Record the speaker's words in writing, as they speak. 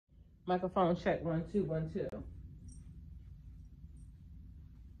Microphone check 1 2 1 2.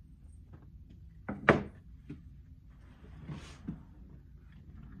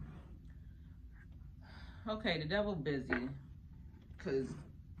 Okay, the devil busy, because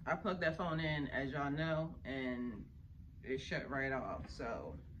I plugged that phone in, as y'all know, and it shut right off.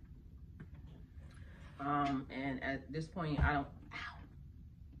 So and at this point I don't, ow,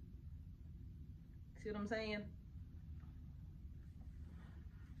 see what I'm saying?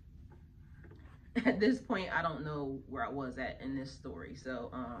 At this point I don't know where I was at in this story. So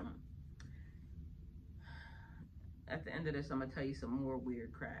at the end of this I'm gonna tell you some more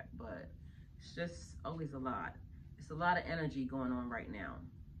weird crap, but it's just always a lot. It's a lot of energy going on right now.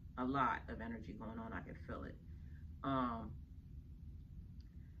 A lot of energy going on. I can feel it.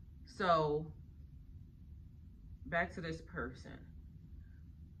 So back to this person.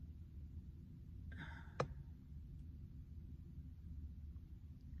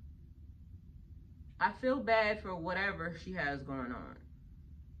 I feel bad for whatever she has going on.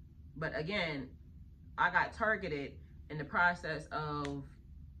 But again, I got targeted in the process of,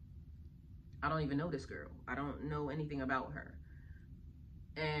 I don't even know this girl. I don't know anything about her.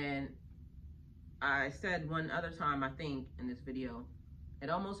 And I said one other time, I think, in this video, it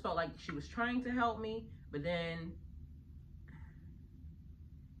almost felt like she was trying to help me, but then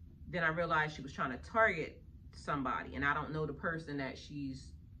I realized she was trying to target somebody, and I don't know the person that she's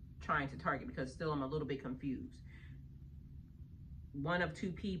trying to target, because still I'm a little bit confused. One of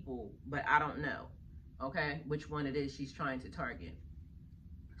two people, but I don't know, okay, which one it is she's trying to target.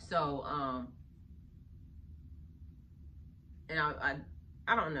 So and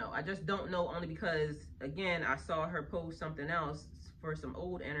I don't know. I just don't know, only because, again, I saw her post something else for some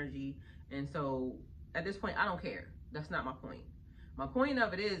old energy, and so at this point I don't care. That's not my point. My point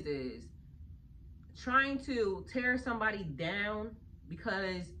of it is trying to tear somebody down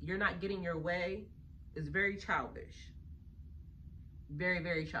because you're not getting your way is very childish. Very,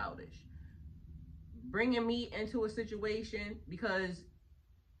 very childish. Bringing me into a situation because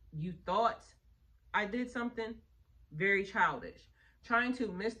you thought I did something, very childish. Trying to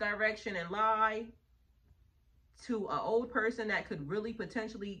misdirection and lie to an old person that could really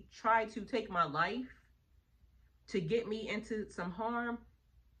potentially try to take my life to get me into some harm,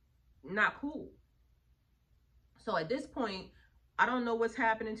 not cool. So at this point, I don't know what's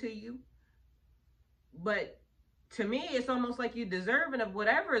happening to you, but to me, it's almost like you're deserving of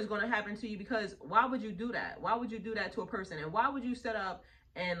whatever is going to happen to you, because why would you do that? Why would you do that to a person? And why would you set up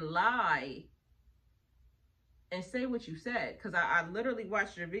and lie and say what you said? Because I literally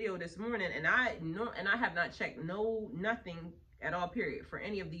watched your video this morning, and I have not checked nothing at all, period, for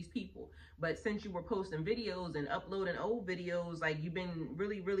any of these people. But since you were posting videos and uploading old videos, like, you've been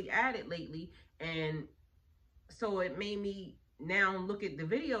really, really at it lately, and so it made me now look at the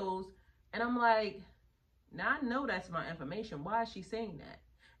videos, and I'm like, now I know that's my information. Why is she saying that?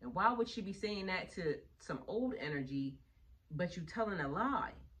 And why would she be saying that to some old energy, but you telling a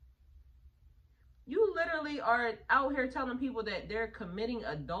lie? You literally are out here telling people that they're committing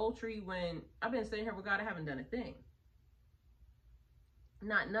adultery when I've been sitting here with God, I haven't done a thing.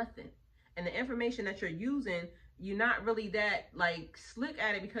 Not nothing. And the information that you're using, you're not really that, like, slick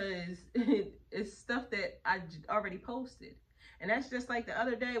at it, because it's stuff that I already posted. And that's just like the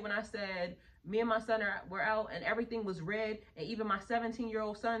other day when I said me and my son were out and everything was red, and even my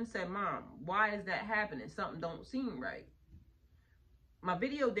 17-year-old son said, "Mom, why is that happening? Something don't seem right." My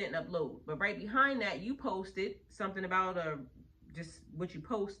video didn't upload, but right behind that, you posted something about just what you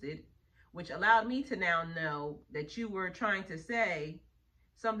posted, which allowed me to now know that you were trying to say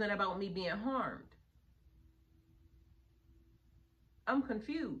something about me being harmed. I'm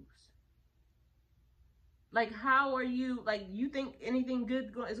confused. Like, how are you, like, you think anything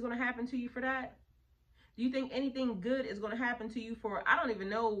good is going to happen to you for that? Do you think anything good is going to happen to you for, I don't even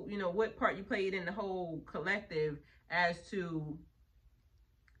know, you know, what part you played in the whole collective as to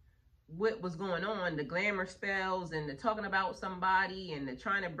what was going on, the glamour spells and the talking about somebody and the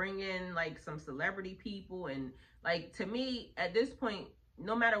trying to bring in, like, some celebrity people. And, like, to me, at this point,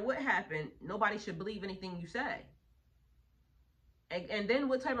 no matter what happened, nobody should believe anything you say. And then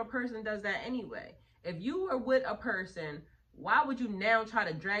what type of person does that anyway? If you were with a person, why would you now try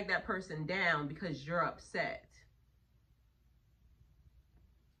to drag that person down because you're upset?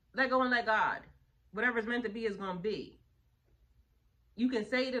 Let go and let God. Whatever's meant to be is going to be. You can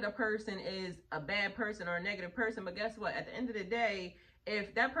say that a person is a bad person or a negative person, but guess what? At the end of the day,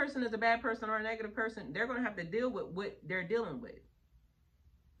 if that person is a bad person or a negative person, they're going to have to deal with what they're dealing with.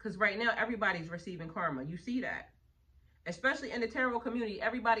 Because right now, everybody's receiving karma. You see that. Especially in the tarot community,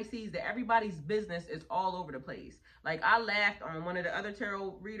 everybody sees that everybody's business is all over the place. Like, I laughed on one of the other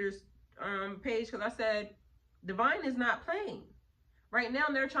tarot readers' page because I said, divine is not playing. Right now,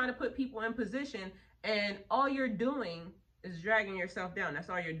 they're trying to put people in position, and all you're doing is dragging yourself down. That's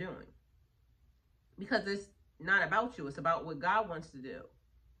all you're doing. Because it's not about you. It's about what God wants to do.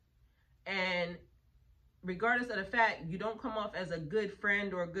 And regardless of the fact, you don't come off as a good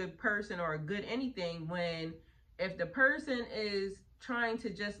friend or a good person or a good anything when, if the person is trying to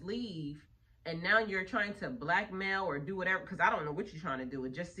just leave and now you're trying to blackmail or do whatever, because I don't know what you're trying to do.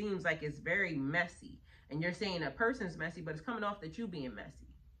 It just seems like it's very messy. And you're saying a person's messy, but it's coming off that you being messy.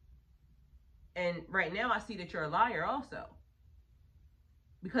 And right now I see that you're a liar also.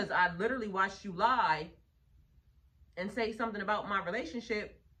 Because I literally watched you lie and say something about my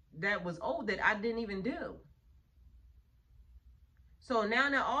relationship that was old that I didn't even do. So now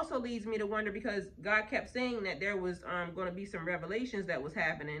that also leads me to wonder, because God kept saying that there was going to be some revelations that was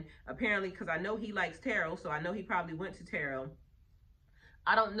happening. Apparently, because I know he likes tarot, so I know he probably went to tarot.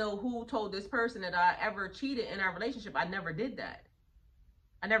 I don't know who told this person that I ever cheated in our relationship. I never did that.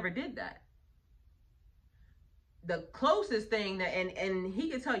 I never did that. The closest thing that, and he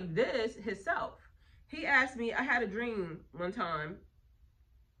could tell you this himself. He asked me, I had a dream one time,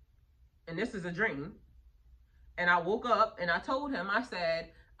 and this is a dream. And I woke up and I told him, I said,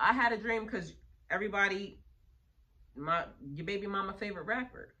 I had a dream because everybody, your baby mama favorite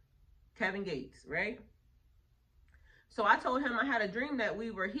rapper, Kevin Gates, right? So I told him I had a dream that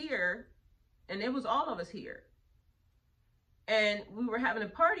we were here, and it was all of us here. And we were having a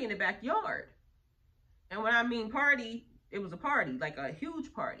party in the backyard. And when I mean party, it was a party, like a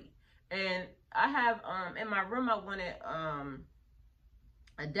huge party. And I have, in my room, I wanted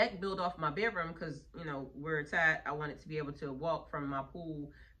a deck built off my bedroom because, you know, where it's at, I wanted to be able to walk from my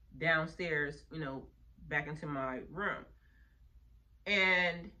pool downstairs, you know, back into my room.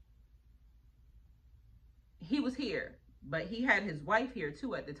 And he was here, but he had his wife here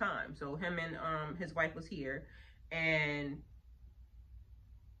too at the time. So him and his wife was here, and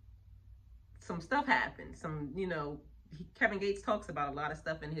some stuff happened. Some, you know, Kevin Gates talks about a lot of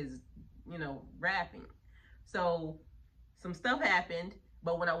stuff in his, you know, rapping. So some stuff happened,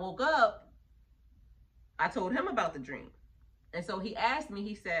 but when I woke up, I told him about the dream. And so he asked me,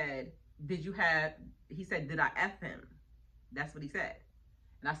 he said, did I F him? That's what he said.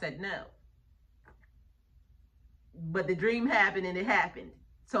 And I said, no. But the dream happened and it happened.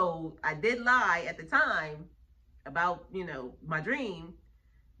 So I did lie at the time about, you know, my dream.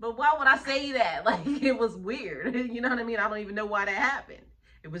 But why would I say that? Like, it was weird. You know what I mean? I don't even know why that happened.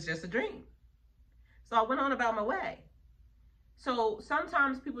 It was just a dream. So I went on about my way. So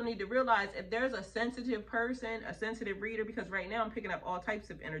sometimes people need to realize, if there's a sensitive person, a sensitive reader, because right now I'm picking up all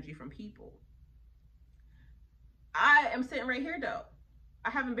types of energy from people. I am sitting right here though. I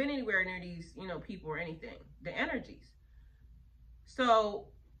haven't been anywhere near these, you know, people or anything. The energies. So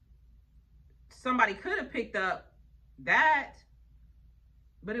somebody could have picked up that,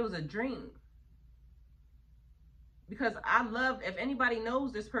 but it was a dream. Because I love, if anybody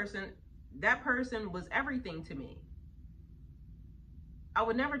knows this person, that person was everything to me. I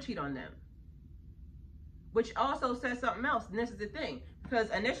would never cheat on them. Which also says something else. And this is the thing. Because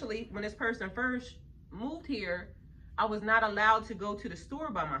initially, when this person first moved here, I was not allowed to go to the store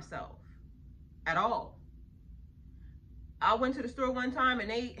by myself at all. I went to the store one time and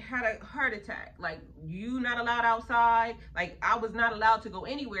they had a heart attack. Like, you not allowed outside. Like, I was not allowed to go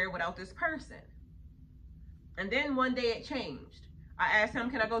anywhere without this person. And then one day it changed. I asked him,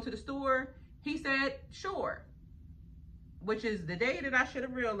 can I go to the store? He said, sure. Which is the day that I should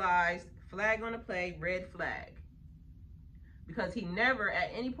have realized, flag on the play, red flag. Because he never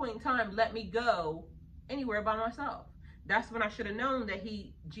at any point in time let me go anywhere by myself. That's when I should have known that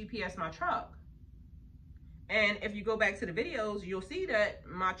he GPSed my truck. And if you go back to the videos, you'll see that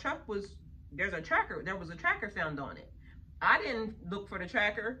my truck was, there was a tracker found on it. I didn't look for the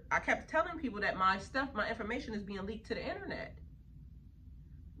tracker. I kept telling people that my stuff, my information is being leaked to the internet.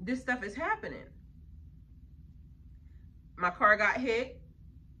 This stuff is happening. My car got hit,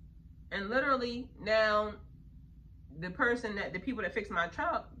 and literally now the people that fixed my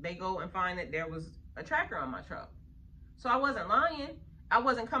truck, they go and find that there was a tracker on my truck. So I wasn't lying. I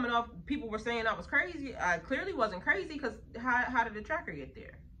wasn't coming off, people were saying I was crazy. I clearly wasn't crazy, because how did the tracker get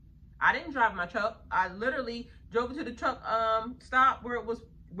there? I didn't drive my truck. I literally drove it to the truck stop where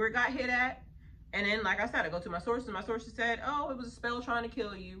it got hit at. And then, like I said, I go to my sources. My sources said, oh, it was a spell trying to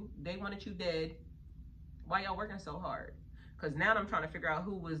kill you. They wanted you dead. Why y'all working so hard? Because now I'm trying to figure out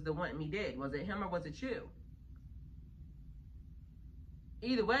who was the one me dead. Was it him or was it you?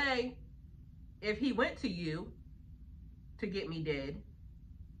 Either way, if he went to you to get me dead,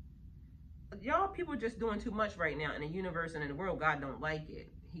 y'all people just doing too much right now in the universe and in the world. God don't like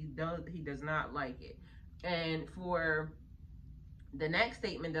it. He does not like it. And for the next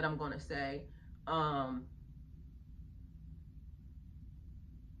statement that I'm going to say, I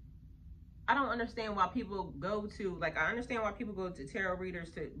don't understand why people go to, like, I understand why people go to tarot readers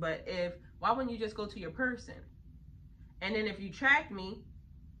but why wouldn't you just go to your person? And then if you track me,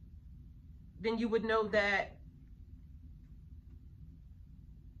 then you would know that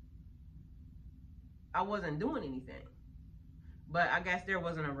I wasn't doing anything. But I guess there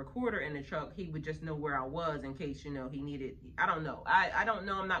wasn't a recorder in the truck. He would just know where I was in case, you know, he needed, I don't know. I don't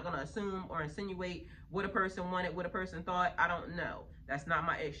know. I'm not going to assume or insinuate what a person wanted, what a person thought. I don't know. That's not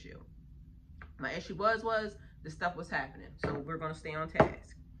my issue. My issue was the stuff was happening. So we're going to stay on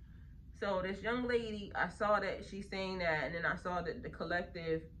task. So this young lady, I saw that she's saying that, and then I saw that the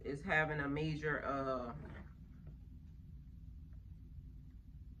collective is having a major,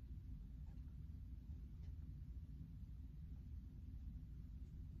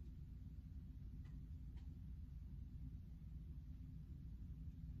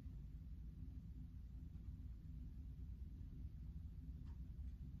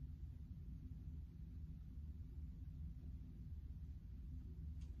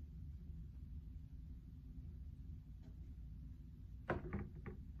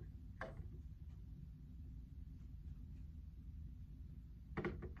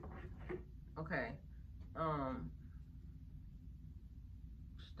 okay,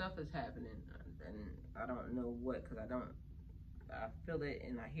 stuff is happening, and I don't know what, because I feel it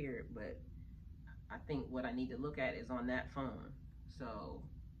and I hear it, but I think what I need to look at is on that phone. So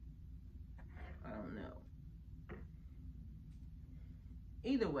I don't know.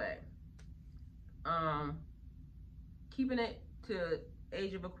 Either way, keeping it to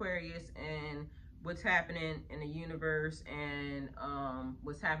Age of Aquarius and what's happening in the universe, and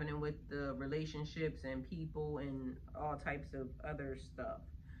what's happening with the relationships and people and all types of other stuff.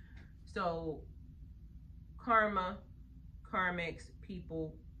 So karma, karmics,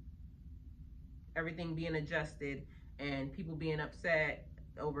 people, everything being adjusted, and people being upset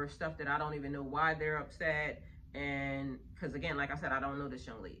over stuff that I don't even know why they're upset. And because again, like I said, I don't know this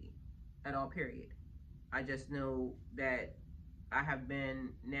young lady at all, period. I just know that I have been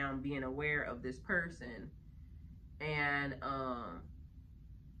now being aware of this person, and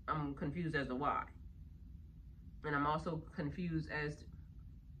I'm confused as to why. And I'm also confused as to,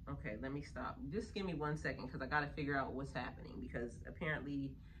 okay, let me stop. Just give me 1 second, because I got to figure out what's happening, because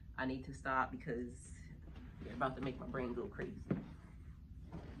apparently I need to stop because they're about to make my brain go crazy.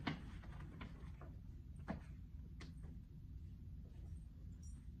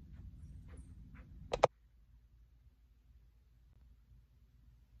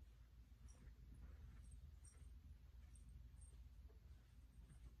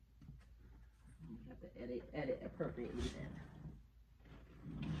 Edit appropriately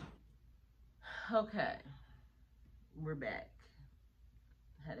then. Okay, we're back.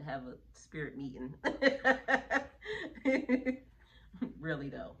 Had to have a spirit meeting. Really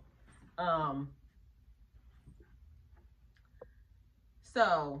though.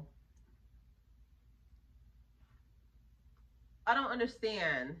 So I don't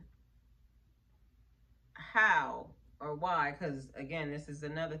understand how or why, because again, this is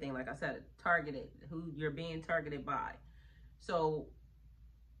another thing, like I said, targeted, who you're being targeted by. So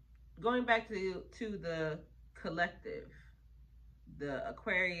going back to the collective, the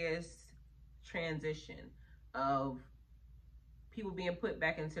Aquarius transition of people being put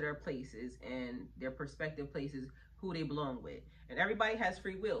back into their places and their prospective places, who they belong with. And everybody has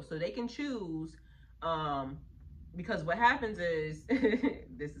free will, so they can choose, because what happens is,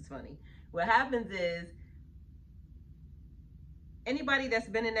 this is funny, what happens is, anybody that's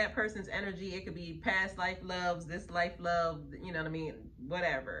been in that person's energy, it could be past life loves, this life love, you know what I mean,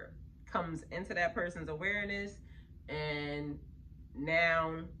 whatever, comes into that person's awareness, and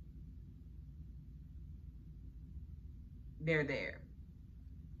now they're there.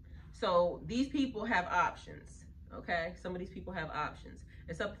 So these people have options, okay? Some of these people have options.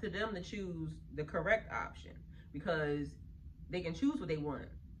 It's up to them to choose the correct option, because they can choose what they want.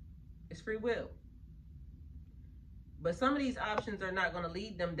 It's free will. But some of these options are not going to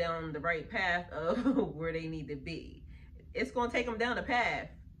lead them down the right path of where they need to be. It's going to take them down the path.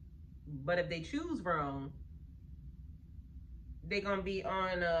 But if they choose wrong, they're going to be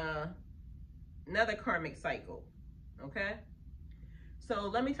on another karmic cycle. Okay? So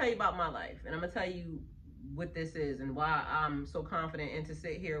let me tell you about my life. And I'm going to tell you what this is and why I'm so confident and to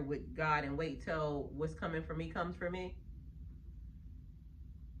sit here with God and wait till what's coming for me comes for me.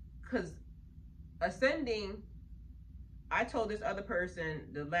 Because ascending I told this other person,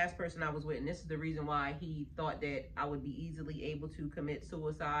 the last person I was with, and this is the reason why he thought that I would be easily able to commit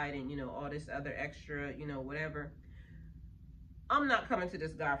suicide and, you know, all this other extra, you know, whatever. I'm not coming to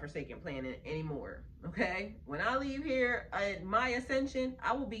this godforsaken planet anymore, okay? When I leave here, my ascension,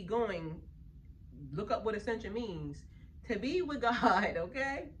 I will be going, look up what ascension means, to be with God,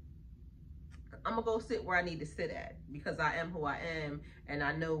 okay? I'm gonna go sit where I need to sit at because I am who I am, and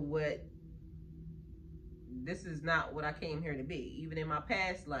I know what, this is not what I came here to be. Even in my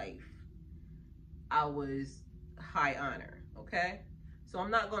past life, I was high honor, okay? So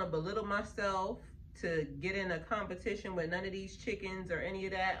I'm not gonna belittle myself to get in a competition with none of these chickens or any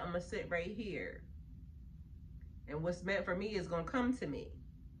of that. I'm gonna sit right here. And what's meant for me is gonna come to me.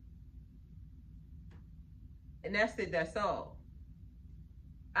 And that's it, that's all.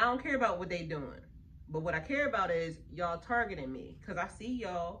 I don't care about what they doing. But what I care about is y'all targeting me. Because I see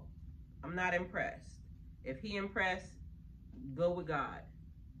y'all. I'm not impressed. If he impressed, go with God.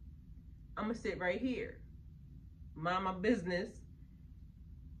 I'm going to sit right here. Mind my business.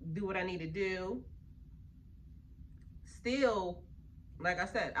 Do what I need to do. Still, like I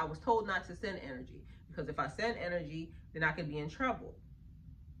said, I was told not to send energy. Because if I send energy, then I could be in trouble.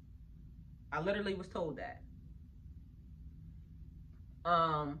 I literally was told that.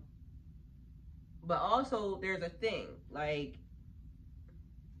 But also there's a thing, like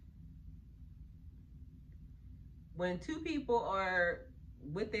when two people are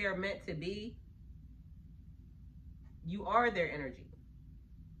what they are meant to be, you are their energy.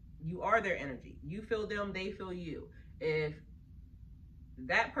 You are their energy. You feel them, they feel you. If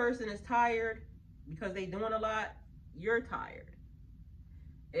that person is tired because they doing a lot, you're tired.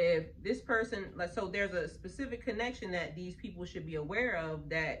 If this person, like, so there's a specific connection that these people should be aware of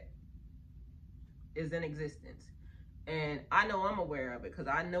that is in existence. And I know I'm aware of it because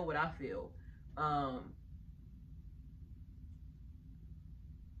I know what I feel.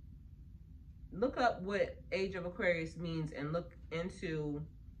 Look up what Age of Aquarius means and look into,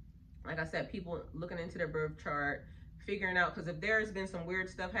 like I said, people looking into their birth chart, figuring out, because if there's been some weird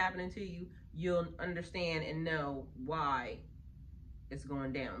stuff happening to you, you'll understand and know why it's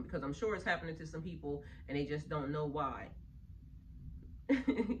going down. Because I'm sure it's happening to some people and they just don't know why.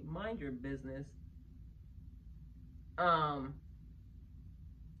 Mind your business. Along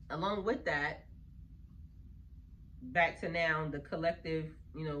with that, back to now, the collective,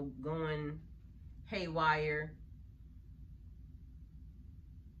 you know, going haywire.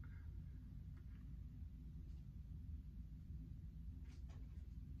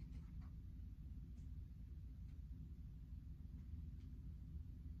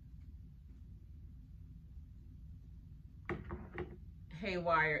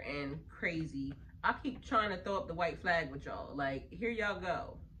 Haywire and crazy. I keep trying to throw up the white flag with y'all. Like, here y'all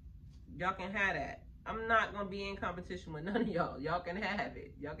go. Y'all can have that. I'm not gonna be in competition with none of y'all. Y'all can have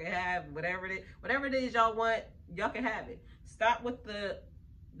it. Y'all can have whatever it is y'all want. Y'all can have it. Stop with the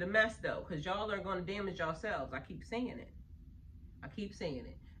mess though, because y'all are gonna damage yourselves. I keep saying it. I keep saying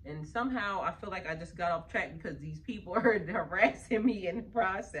it. And somehow I feel like I just got off track because these people are harassing me in the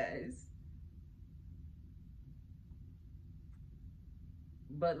process.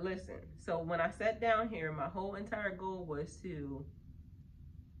 But listen, so when I sat down here, my whole entire goal was to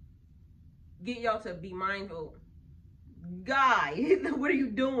get y'all to be mindful. Guy, what are you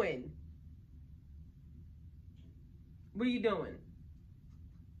doing? What are you doing?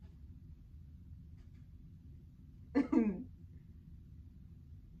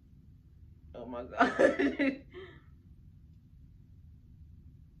 Oh my God.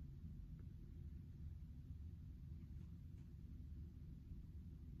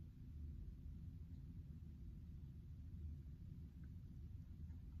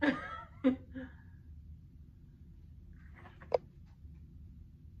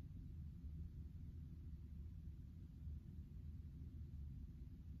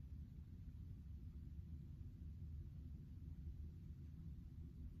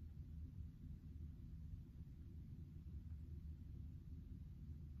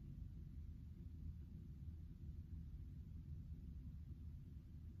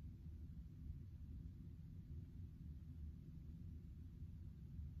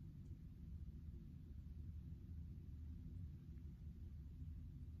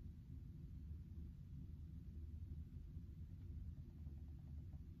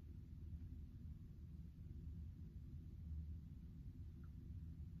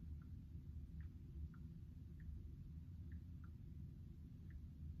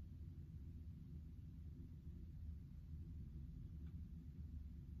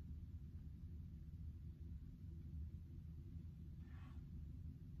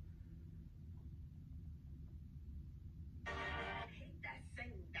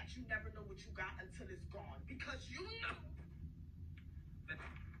 what you got until it's gone. Because you know that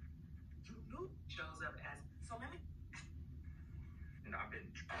you knew shows up as so many. And I've been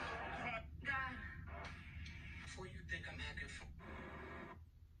God. Before you think I'm acting for,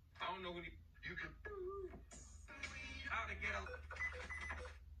 I don't know what you can how to get a.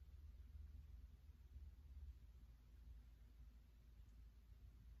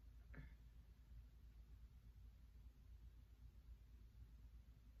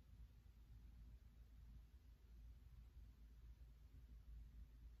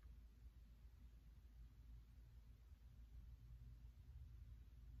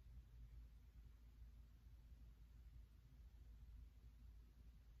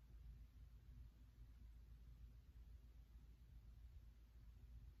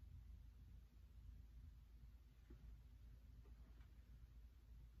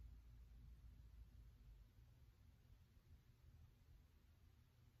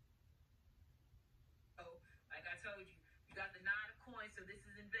 Like I told you, you got the 9 of coins, so this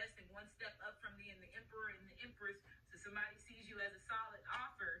is investing one step up from the emperor and the empress. So somebody sees you as a solid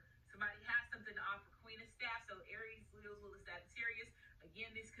offer. Somebody has something to offer. Queen of Staff, so Aries, Leo, Lilith, Sagittarius.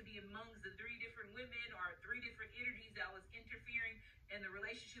 Again, this could be amongst the 3 different women or 3 different energies that was interfering in the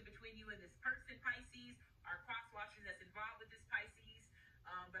relationship between you and this person, Pisces, or cross-watchers that's involved with this Pisces.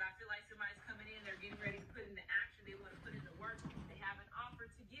 But I feel like somebody's coming in, they're getting ready to put into action. They want to put in the work. They have an offer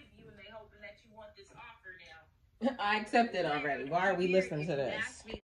to give you, and they hoping that you want this offer now. I accepted already. Why are we listening to this?